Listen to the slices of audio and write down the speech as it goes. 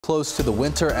Close to the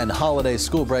winter and holiday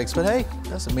school breaks, but hey,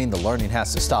 doesn't mean the learning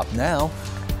has to stop now.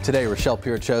 Today, Rachael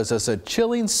Peart shows us a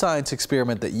chilling science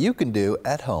experiment that you can do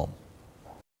at home.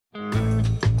 You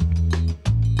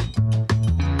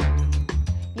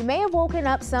may have woken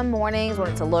up some mornings when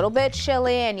it's a little bit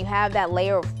chilly and you have that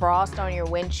layer of frost on your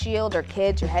windshield, or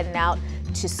kids, you're heading out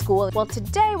to school. Well,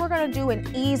 today we're going to do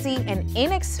an easy and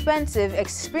inexpensive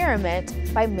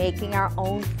experiment by making our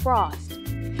own frost.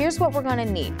 Here's what we're going to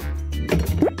need.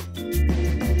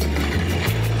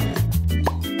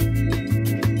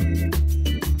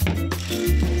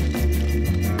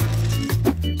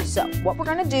 So what we're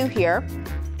going to do here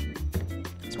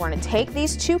is we're going to take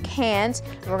these two cans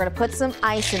and we're going to put some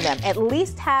ice in them, at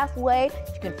least halfway.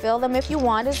 You can fill them if you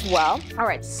want as well. All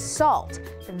right, salt.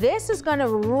 This is going to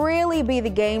really be the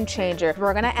game changer.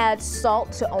 We're going to add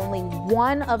salt to only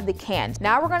one of the cans.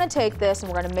 Now we're going to take this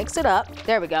and we're going to mix it up.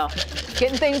 There we go.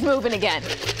 Getting things moving again.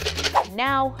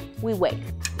 Now we wait.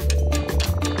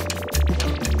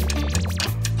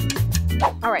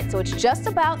 All right, so it's just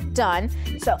about done.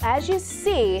 So as you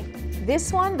see,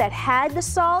 this one that had the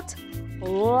salt, a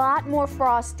lot more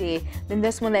frosty than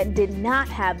this one that did not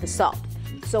have the salt.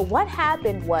 So what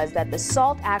happened was that the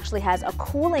salt actually has a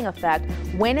cooling effect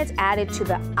when it's added to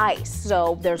the ice.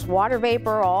 So there's water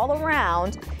vapor all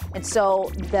around, and so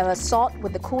the salt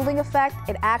with the cooling effect,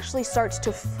 it actually starts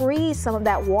to freeze some of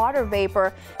that water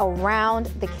vapor around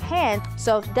the can.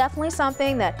 So definitely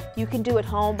something that you can do at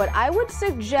home, but I would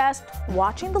suggest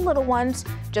watching the little ones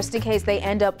just in case they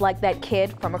end up like that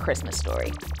kid from A Christmas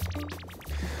Story.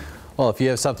 Well, if you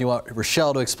have something you want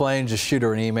Rachael to explain, just shoot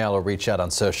her an email or reach out on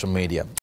social media.